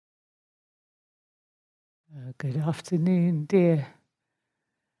Good afternoon, dear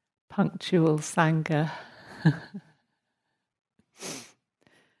punctual Sangha.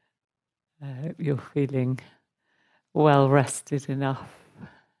 I hope you're feeling well rested enough.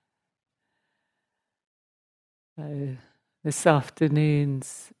 So this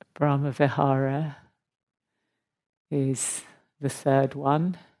afternoon's Brahmavihara is the third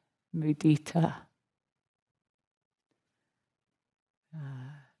one, Mudita.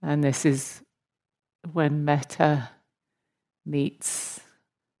 And this is when metta meets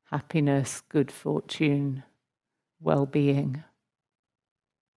happiness, good fortune, well-being.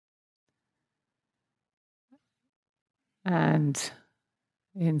 And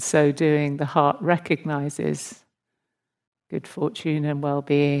in so doing, the heart recognizes good fortune and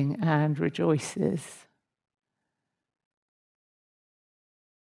well-being and rejoices.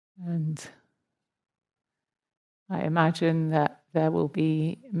 And I imagine that there will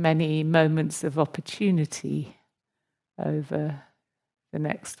be many moments of opportunity over the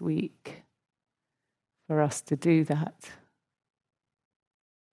next week for us to do that.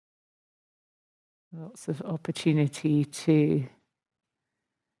 Lots of opportunity to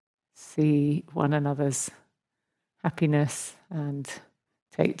see one another's happiness and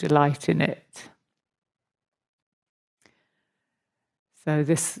take delight in it. So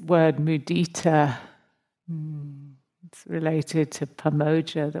this word mudita, it's related to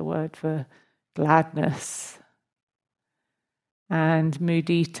pamoja, the word for gladness. And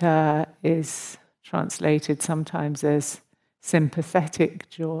mudita is translated sometimes as sympathetic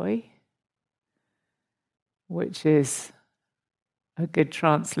joy, which is a good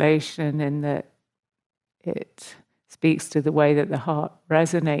translation in that it speaks to the way that the heart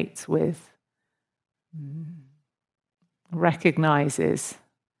resonates with, recognizes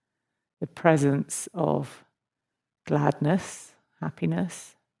the presence of gladness,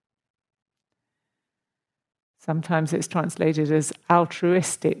 happiness. Sometimes it's translated as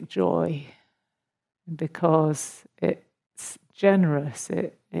altruistic joy because it's generous,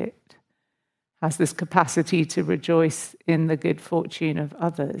 it has this capacity to rejoice in the good fortune of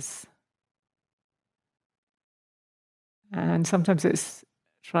others. And sometimes it's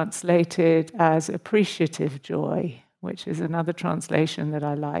translated as appreciative joy, which is another translation that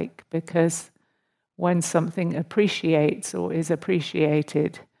I like, because when something appreciates or is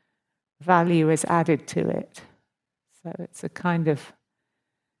appreciated, value is added to it. So it's a kind of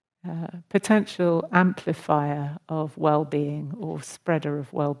potential amplifier of well-being or spreader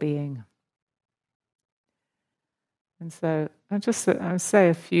of well-being. And so I'll say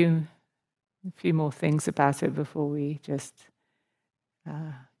a few more things about it before we just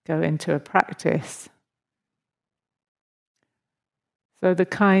go into a practice. So the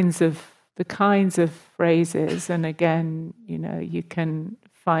kinds of phrases, and again, you can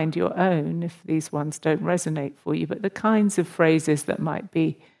find your own if these ones don't resonate for you, but the kinds of phrases that might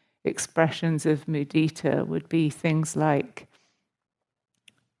be expressions of mudita would be things like,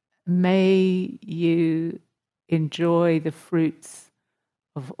 may you enjoy the fruits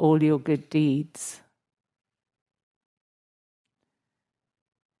of all your good deeds.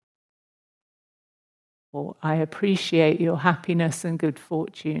 Or, I appreciate your happiness and good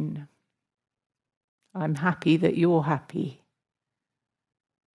fortune. I'm happy that you're happy.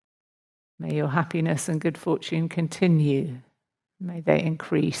 May your happiness and good fortune continue. May they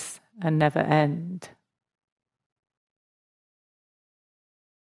increase and never end.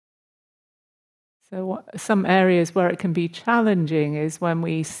 So some areas where it can be challenging is when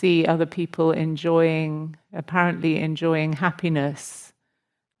we see other people apparently enjoying happiness.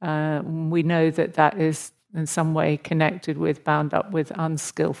 We know that is in some way bound up with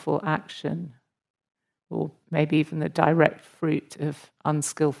unskillful action, or maybe even the direct fruit of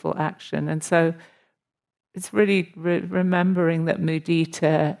unskillful action. And so it's really remembering that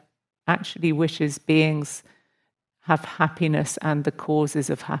mudita actually wishes beings have happiness and the causes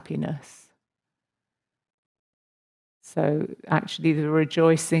of happiness. So actually the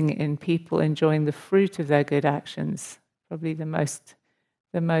rejoicing in people enjoying the fruit of their good actions, probably the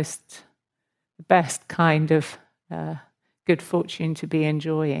best kind of good fortune to be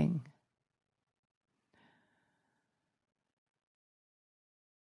enjoying.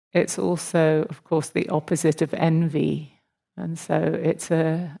 It's also, of course, the opposite of envy, and so it's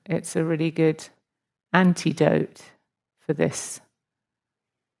a really good antidote for this.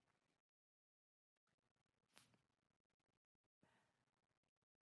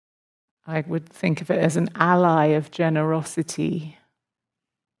 I would think of it as an ally of generosity.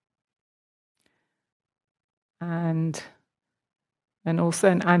 And also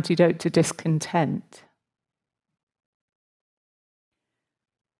an antidote to discontent.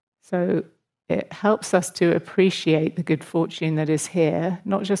 So it helps us to appreciate the good fortune that is here,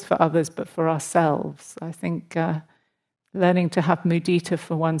 not just for others, but for ourselves. I think learning to have mudita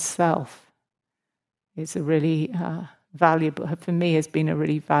for oneself is a really valuable, for me, has been a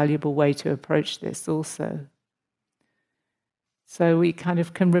really valuable way to approach this also. So we kind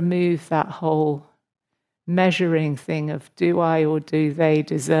of can remove that whole measuring thing of do I or do they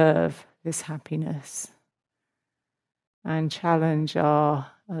deserve this happiness, and challenge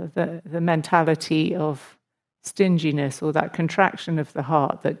the mentality of stinginess or that contraction of the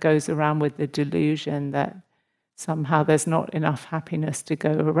heart that goes around with the delusion that somehow there's not enough happiness to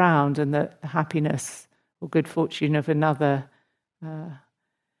go around, and that the happiness or good fortune of another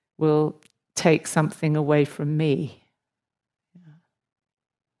will take something away from me.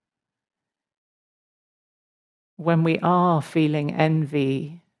 When we are feeling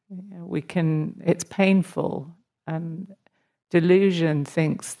envy, it's painful, and delusion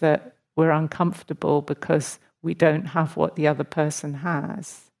thinks that we're uncomfortable because we don't have what the other person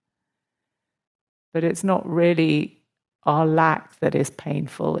has. But it's not really our lack that is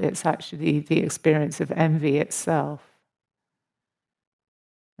painful, it's actually the experience of envy itself.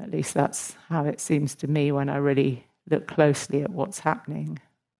 At least that's how it seems to me when I really look closely at what's happening.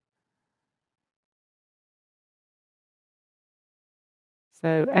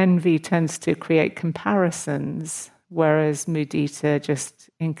 So envy tends to create comparisons, whereas mudita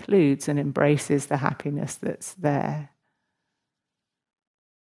just includes and embraces the happiness that's there.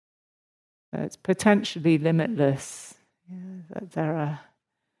 So it's potentially limitless. That there are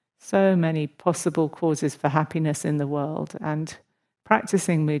so many possible causes for happiness in the world, and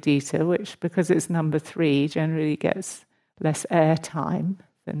practicing mudita, which because it's number 3 generally gets less airtime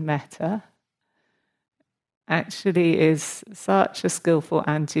than metta, actually is such a skillful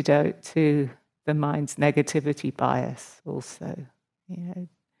antidote to the mind's negativity bias also.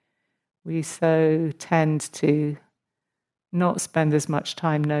 We so tend to not spend as much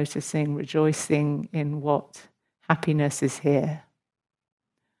time noticing, rejoicing in what happiness is here,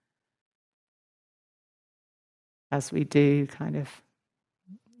 as we do kind of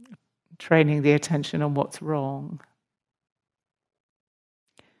training the attention on what's wrong.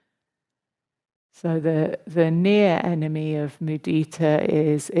 So the near enemy of mudita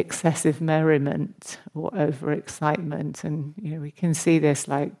is excessive merriment or overexcitement, and we can see this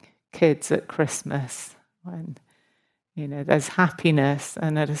like kids at Christmas when there's happiness,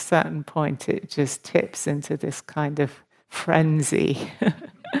 and at a certain point it just tips into this kind of frenzy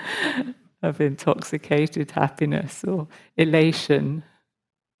of intoxicated happiness or elation,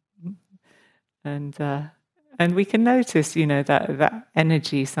 and we can notice, that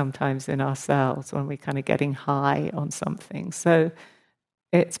energy sometimes in ourselves when we're kind of getting high on something. So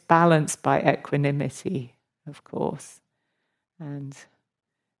it's balanced by equanimity, of course. And,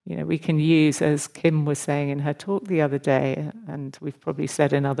 we can use, as Kim was saying in her talk the other day, and we've probably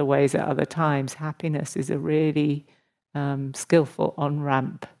said in other ways at other times, happiness is a really skillful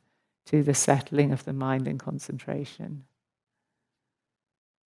on-ramp to the settling of the mind and concentration.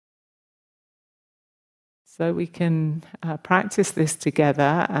 So we can practice this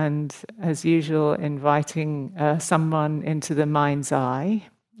together, and as usual, inviting someone into the mind's eye,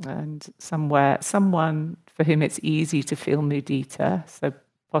 and someone for whom it's easy to feel mudita, so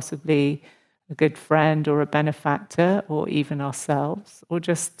possibly a good friend or a benefactor, or even ourselves, or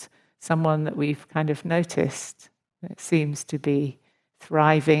just someone that we've kind of noticed that seems to be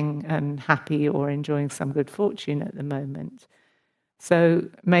thriving and happy or enjoying some good fortune at the moment. So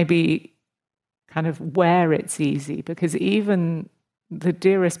maybe kind of where it's easy, because even the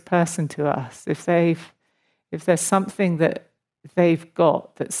dearest person to us, if there's something that they've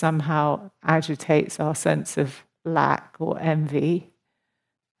got that somehow agitates our sense of lack or envy,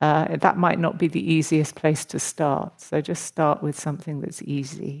 that might not be the easiest place to start. So just start with something that's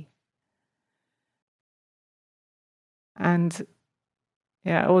easy. And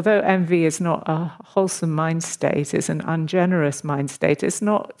although envy is not a wholesome mind state, it's an ungenerous mind state, it's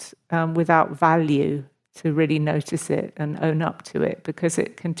not without value to really notice it and own up to it, because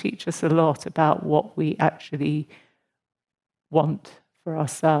it can teach us a lot about what we actually want for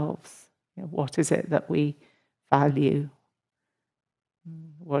ourselves. What is it that we value?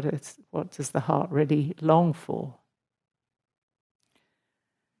 What does the heart really long for?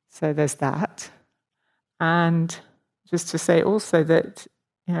 So there's that. And just to say also that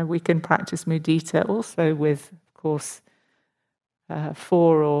we can practice mudita also with, of course,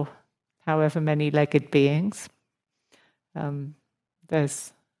 4 or however many legged beings.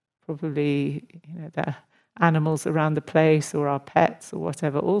 There's probably the animals around the place, or our pets, or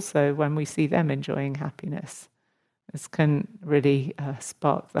whatever. Also, when we see them enjoying happiness, this can really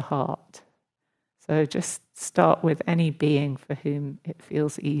spark the heart. So just start with any being for whom it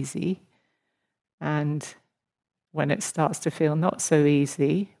feels easy. And when it starts to feel not so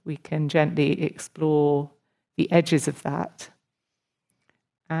easy, we can gently explore the edges of that.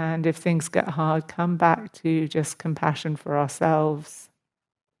 And if things get hard, come back to just compassion for ourselves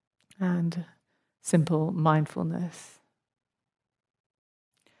and simple mindfulness.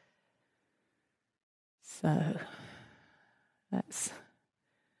 So let's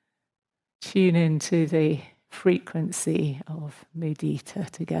tune into the frequency of mudita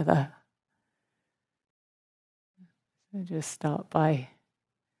together. So just start by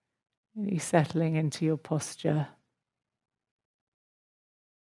really settling into your posture.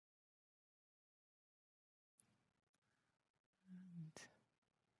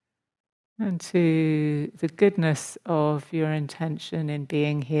 And to the goodness of your intention in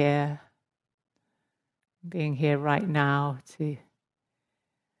being here right now, to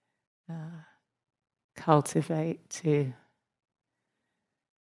cultivate, to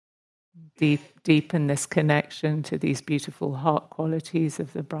deepen this connection to these beautiful heart qualities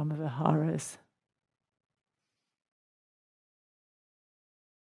of the Brahmaviharas.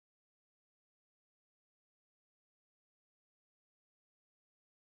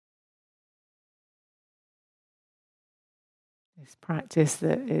 This practice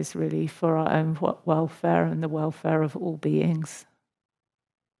that is really for our own welfare and the welfare of all beings.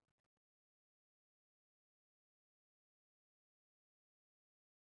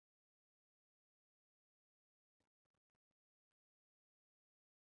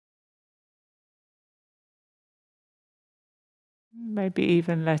 Maybe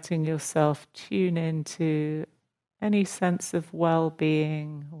even letting yourself tune into any sense of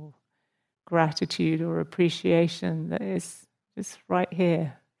well-being or gratitude or appreciation that is just right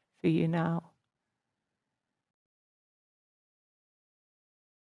here for you now.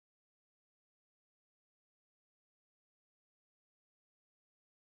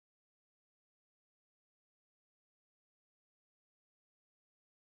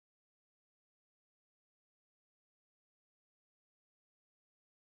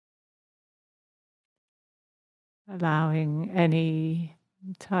 Allowing any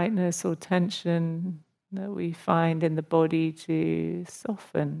tightness or tension that we find in the body to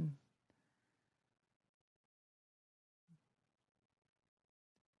soften.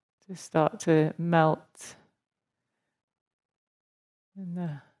 To start to melt in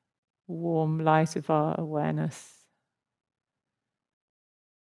the warm light of our awareness.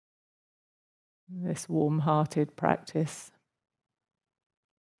 This warm-hearted practice.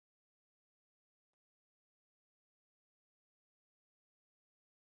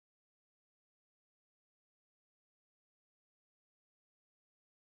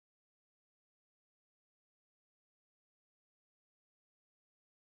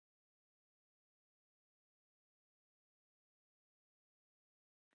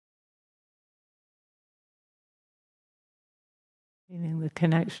 Feeling the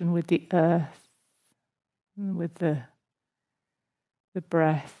connection with the earth, with the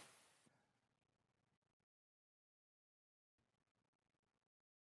breath.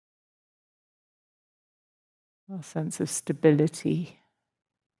 Our sense of stability.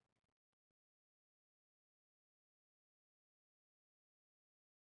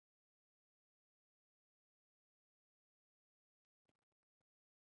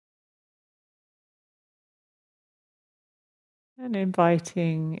 And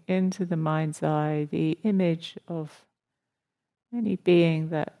inviting into the mind's eye the image of any being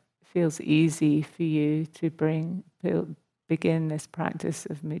that feels easy for you to begin this practice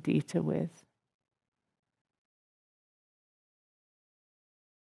of mudita with.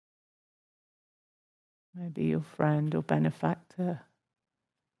 Maybe your friend or benefactor.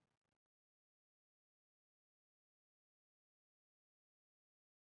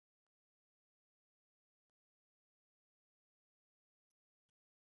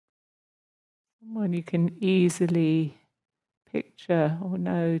 Someone you can easily picture or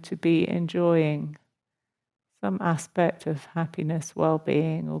know to be enjoying some aspect of happiness,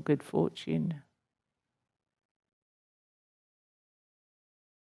 well-being, or good fortune.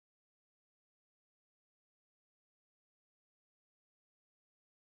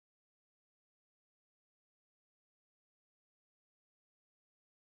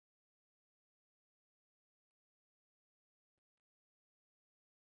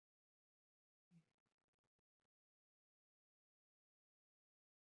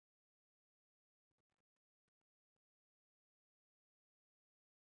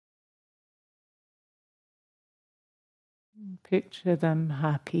 Picture them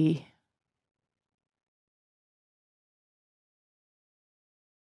happy.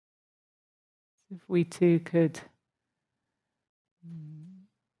 If we too could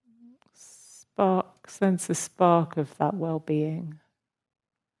sense a spark of that well-being,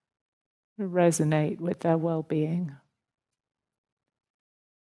 resonate with their well-being.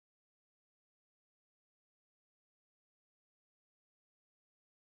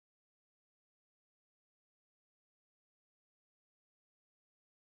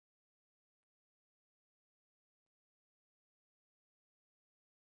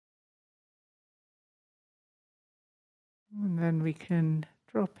 And then we can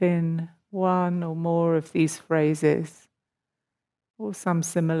drop in one or more of these phrases or some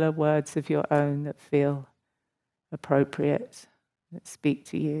similar words of your own that feel appropriate, that speak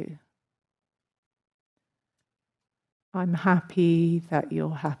to you. I'm happy that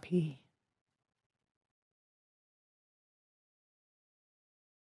you're happy.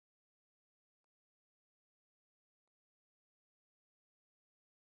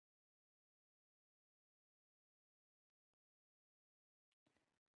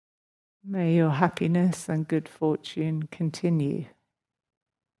 May your happiness and good fortune continue.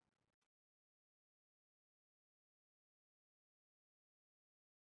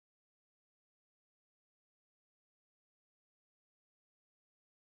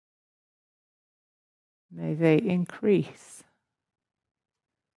 May they increase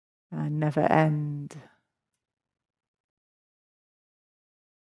and never end.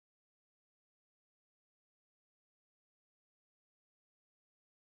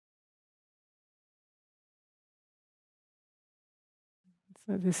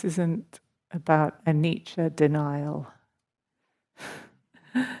 So this isn't about anicca denial.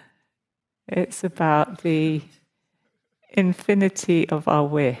 It's about the infinity of our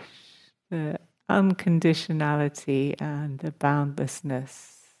wish, the unconditionality and the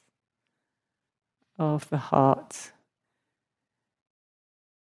boundlessness of the heart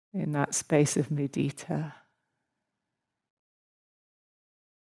in that space of mudita.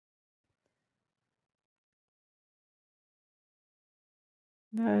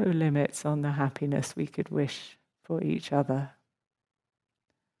 No limits on the happiness we could wish for each other.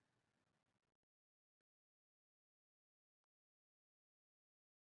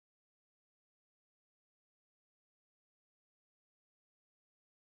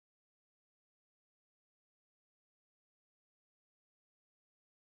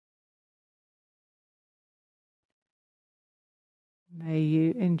 May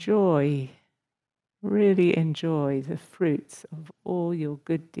you really enjoy the fruits of all your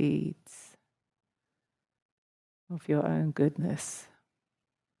good deeds, of your own goodness.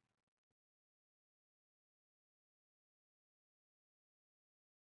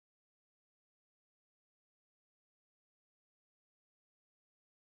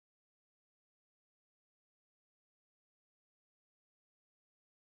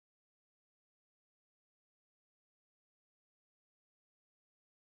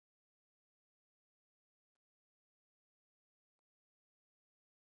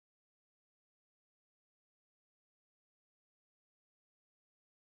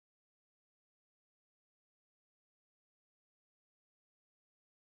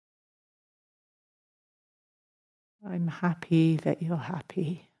 I'm happy that you're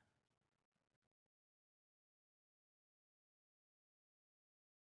happy.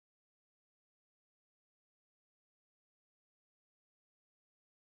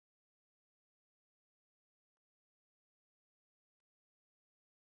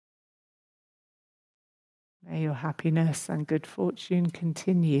 May your happiness and good fortune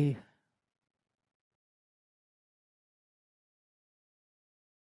continue.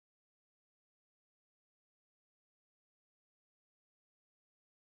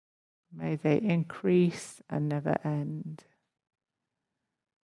 May they increase and never end.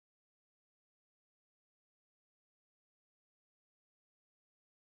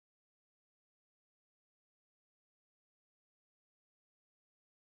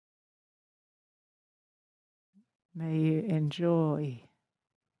 May you enjoy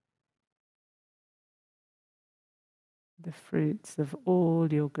the fruits of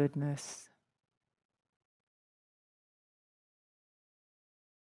all your goodness.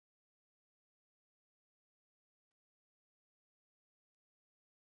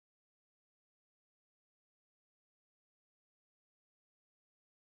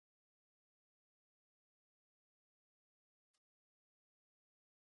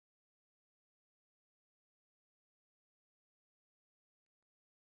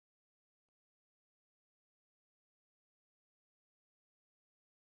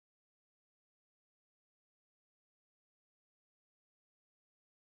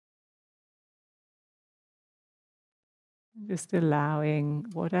 Just allowing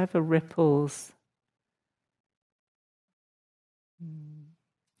whatever ripples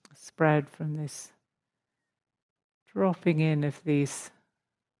spread from this dropping in of these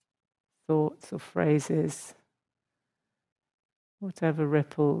thoughts or phrases, whatever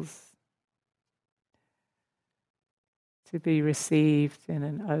ripples, to be received in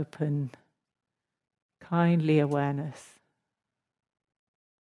an open, kindly awareness.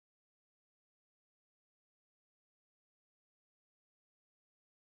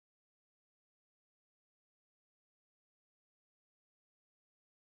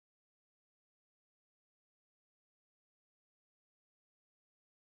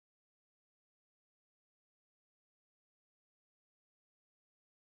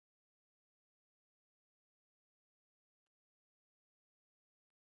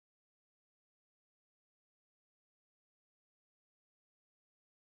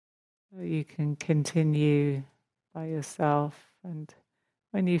 You can continue by yourself, and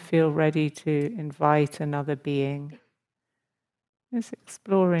when you feel ready to invite another being, just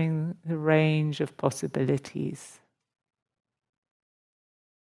exploring the range of possibilities.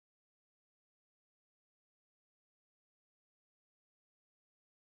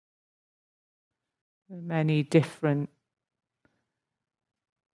 There are many different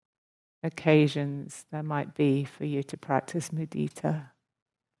occasions there might be for you to practice mudita.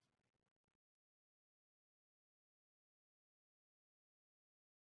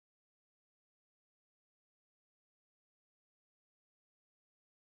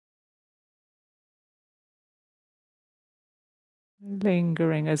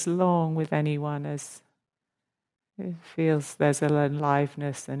 Lingering as long with anyone as it feels there's an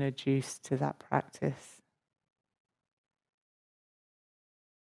aliveness and a juice to that practice.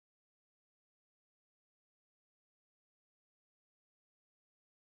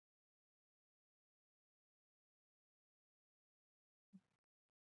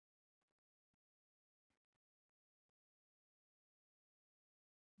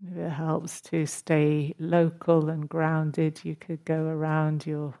 If it helps to stay local and grounded, you could go around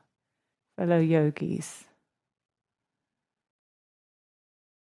your fellow yogis.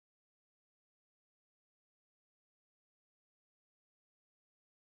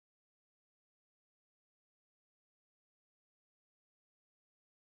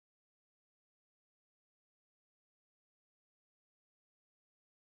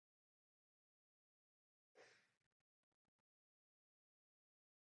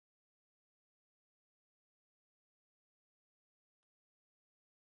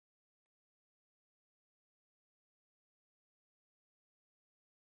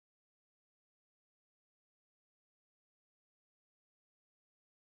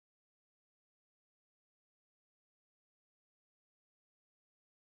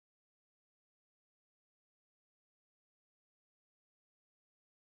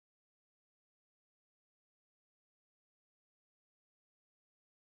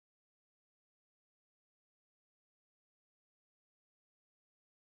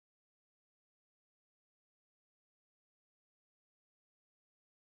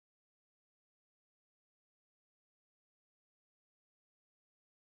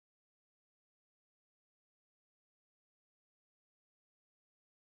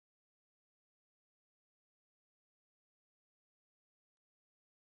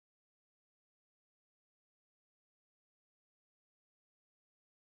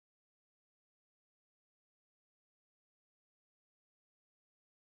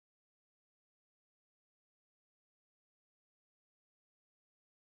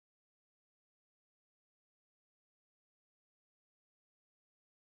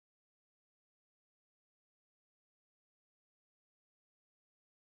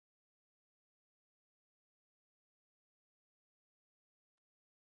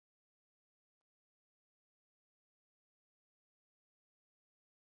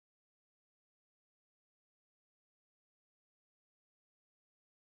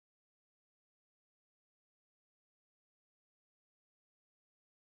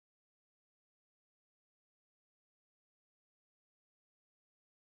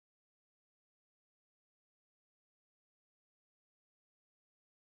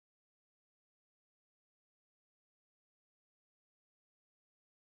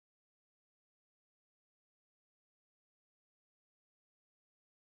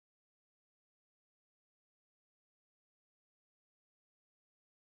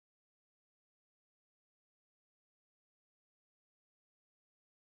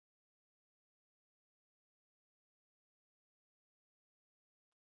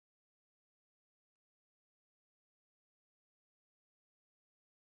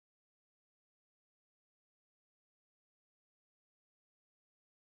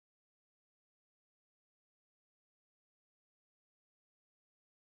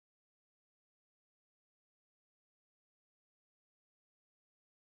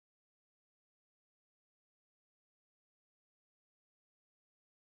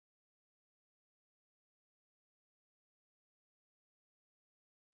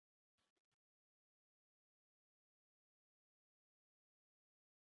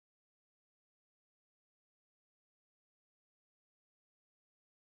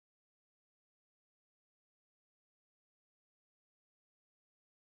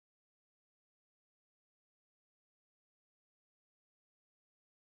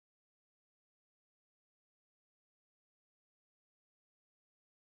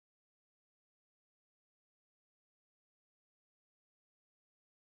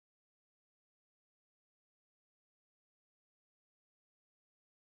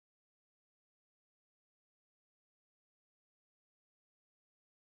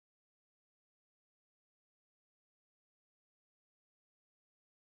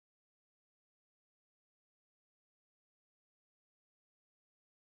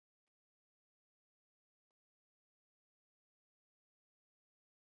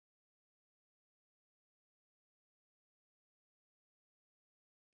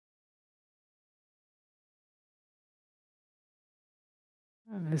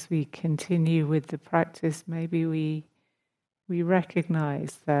 And as we continue with the practice, maybe we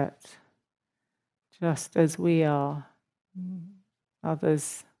recognize that just as we are,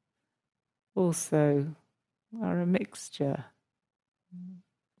 others also are a mixture.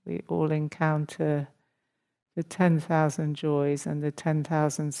 We all encounter the 10,000 joys and the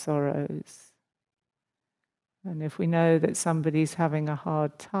 10,000 sorrows. And if we know that somebody's having a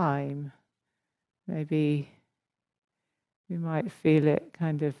hard time, maybe we might feel it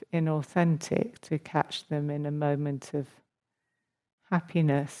kind of inauthentic to catch them in a moment of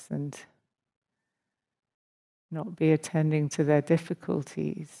happiness and not be attending to their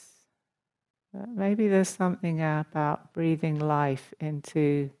difficulties. But maybe there's something about breathing life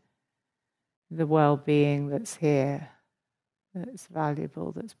into the well-being that's here, that's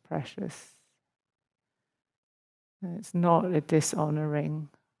valuable, that's precious. And it's not a dishonoring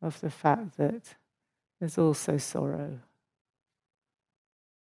of the fact that there's also sorrow.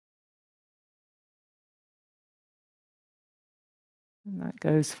 And that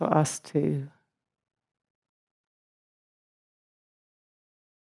goes for us too.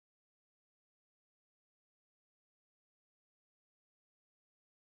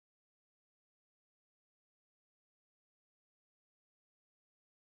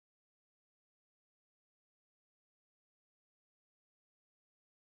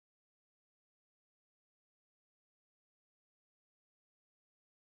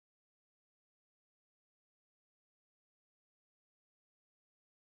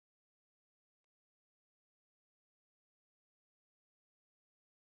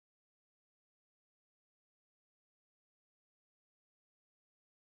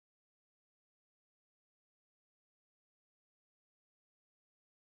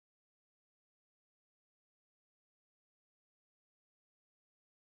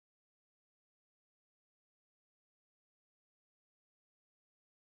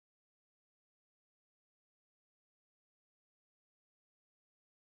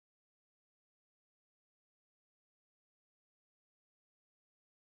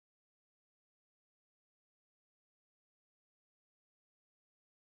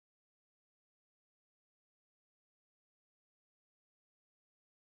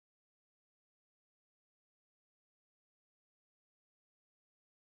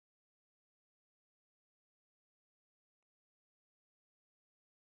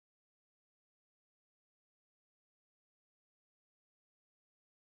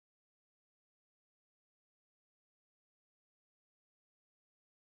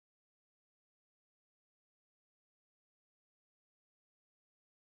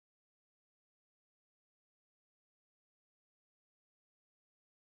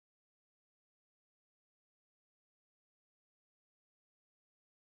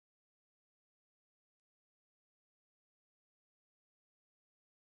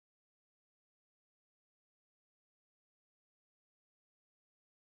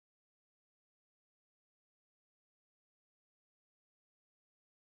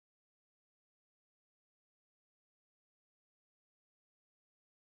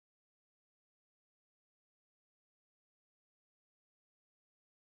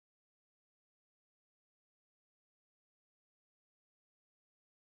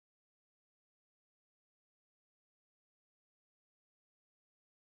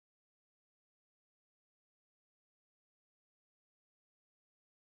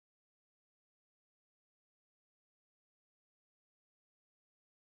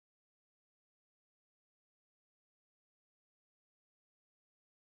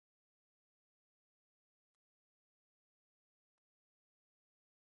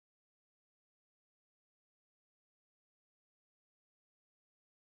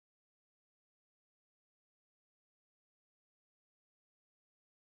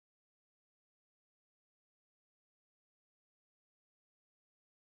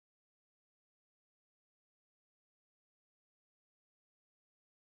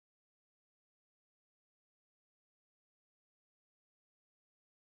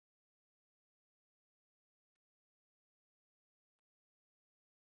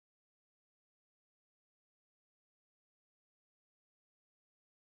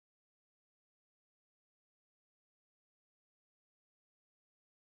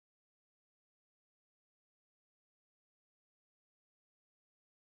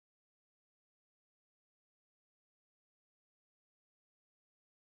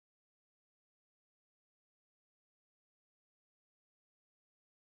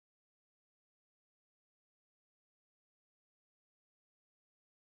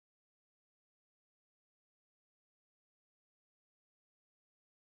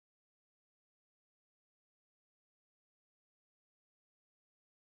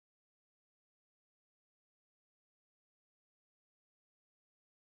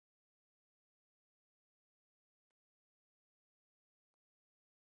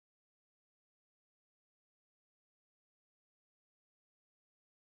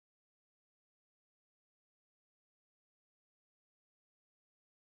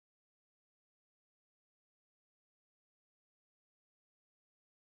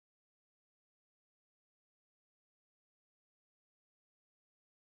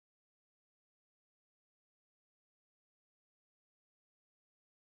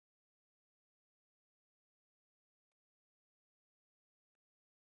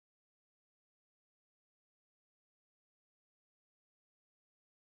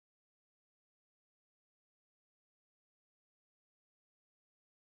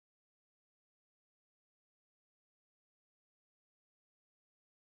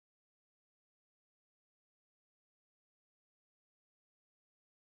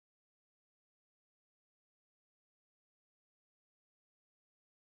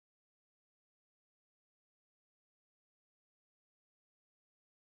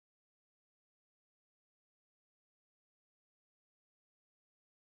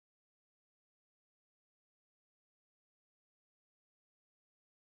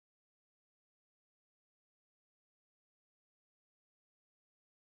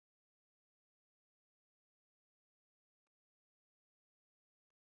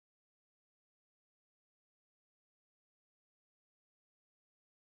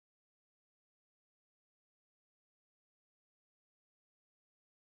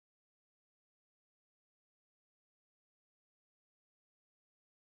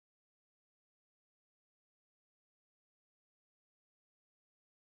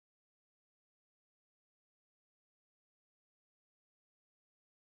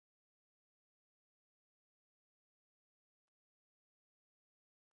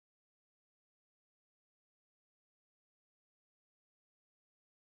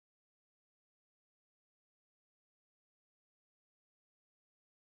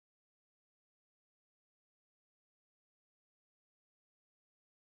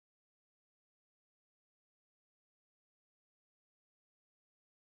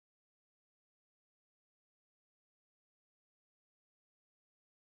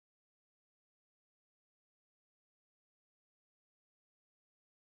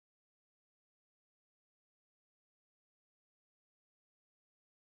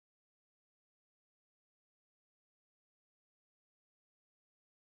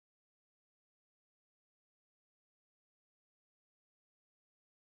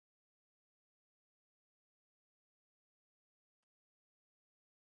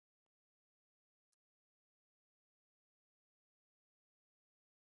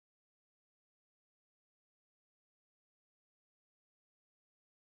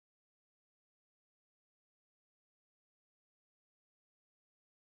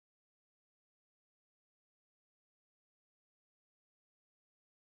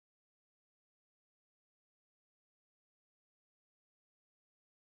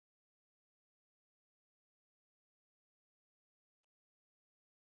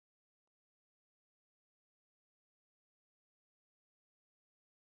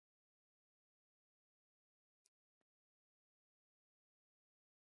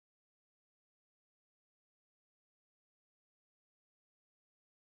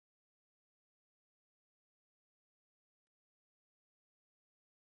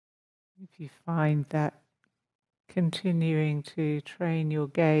 If you find that continuing to train your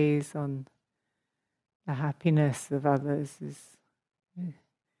gaze on the happiness of others is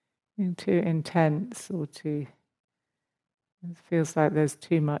too intense, or too, it feels like there's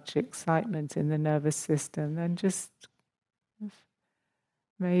too much excitement in the nervous system, then just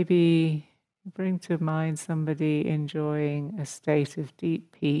maybe bring to mind somebody enjoying a state of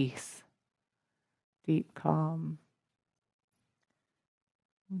deep peace, deep calm.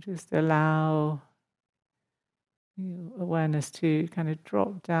 Just allow your awareness to kind of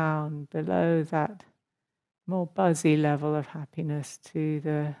drop down below that more buzzy level of happiness to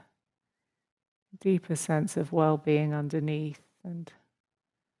the deeper sense of well-being underneath, and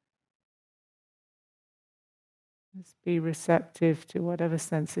just be receptive to whatever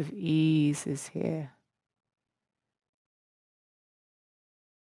sense of ease is here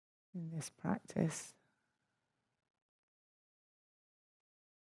in this practice.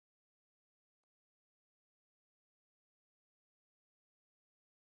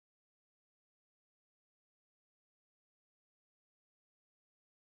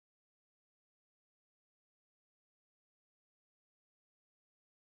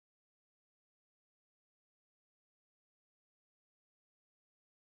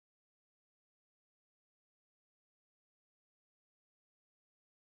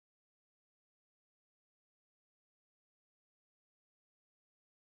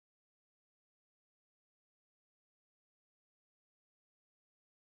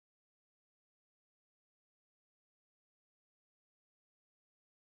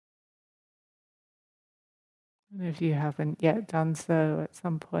 And if you haven't yet done so, at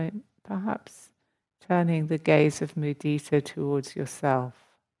some point, perhaps turning the gaze of mudita towards yourself.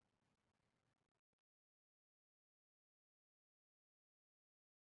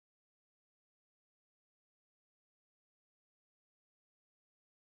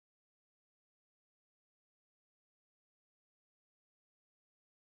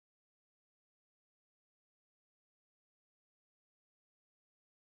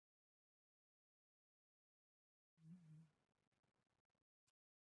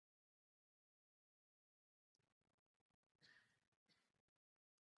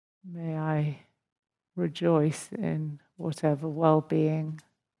 May I rejoice in whatever well-being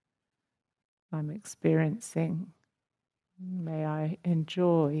I'm experiencing. May I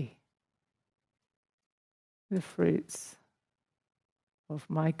enjoy the fruits of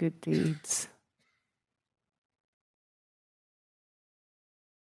my good deeds.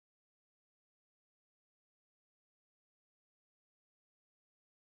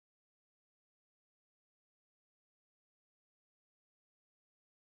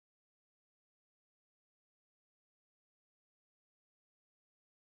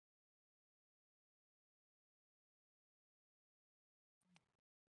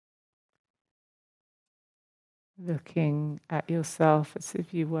 Looking at yourself as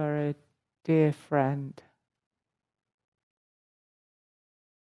if you were a dear friend.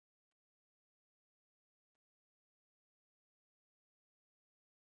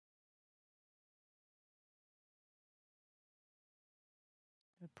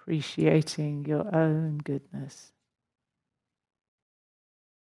 Appreciating your own goodness.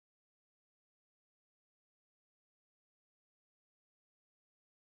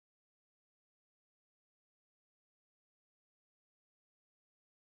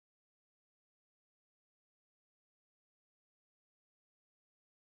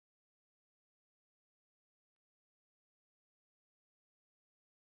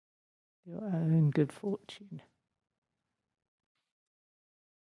 Your own good fortune.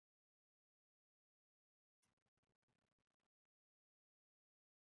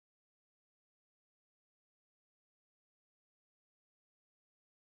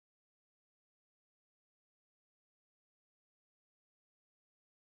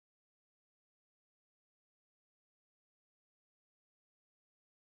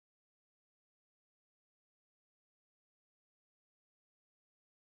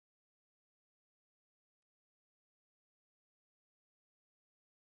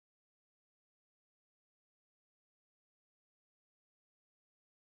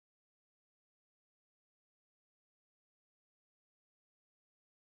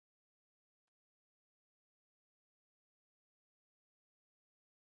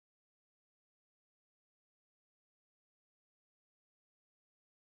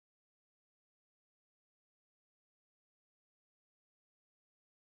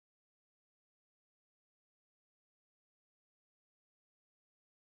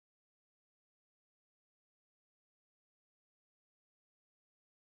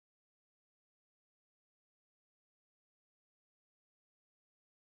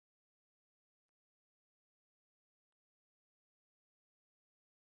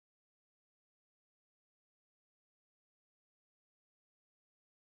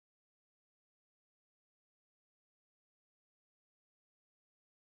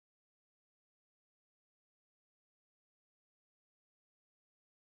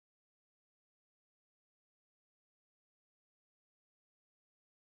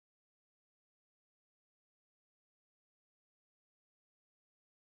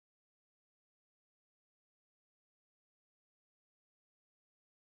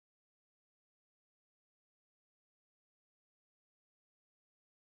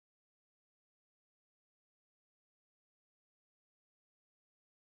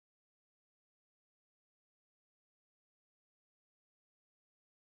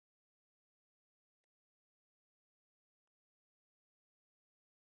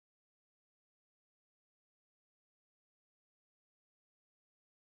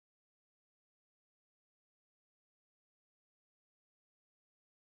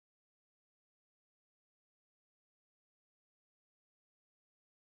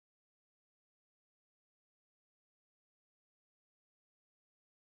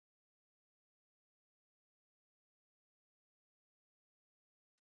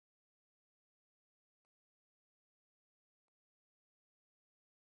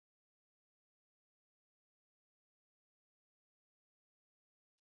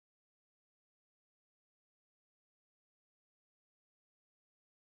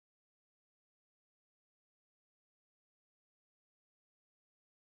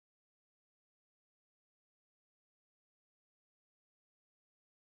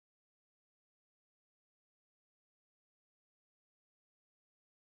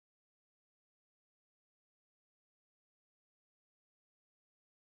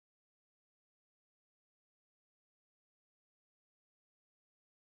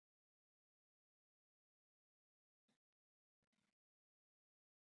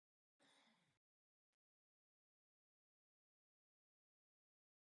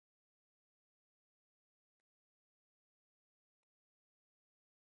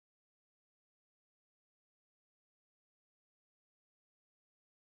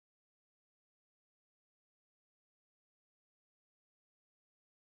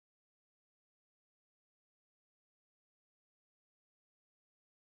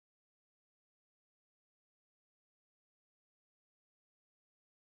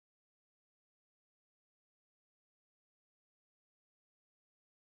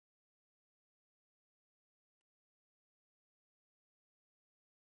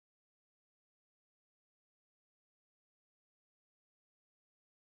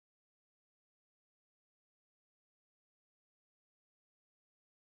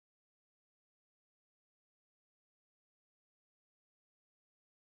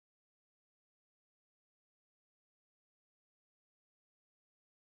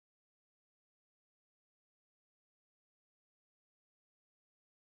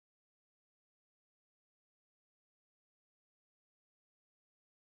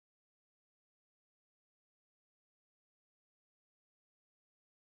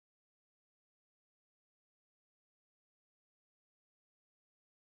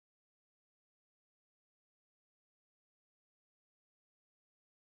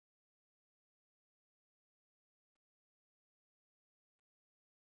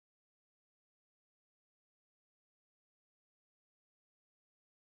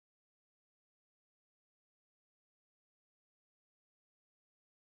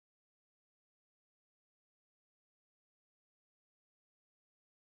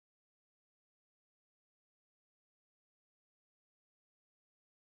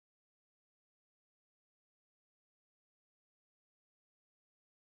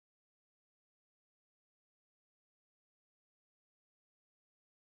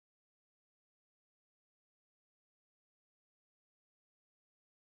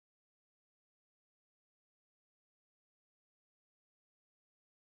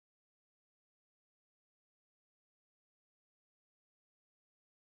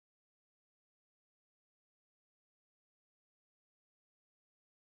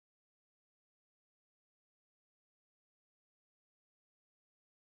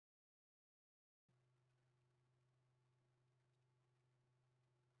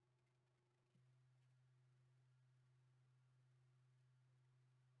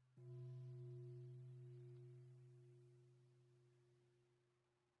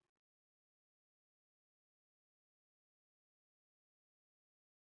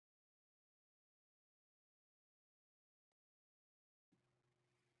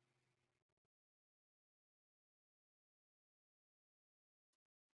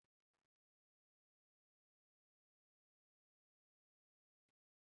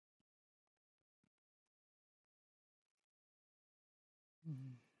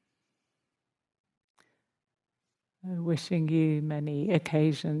 Wishing you many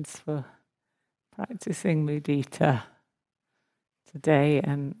occasions for practicing mudita today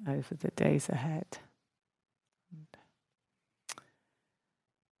and over the days ahead. And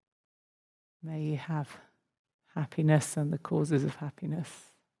may you have happiness and the causes of happiness.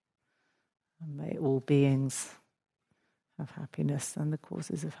 And may all beings have happiness and the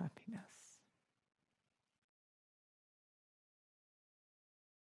causes of happiness.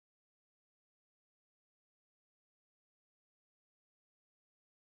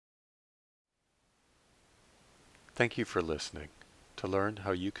 Thank you for listening. To learn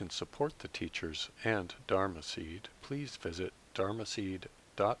how you can support the teachers and Dharma Seed, please visit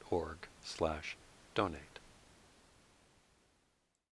dharmaseed.org/donate.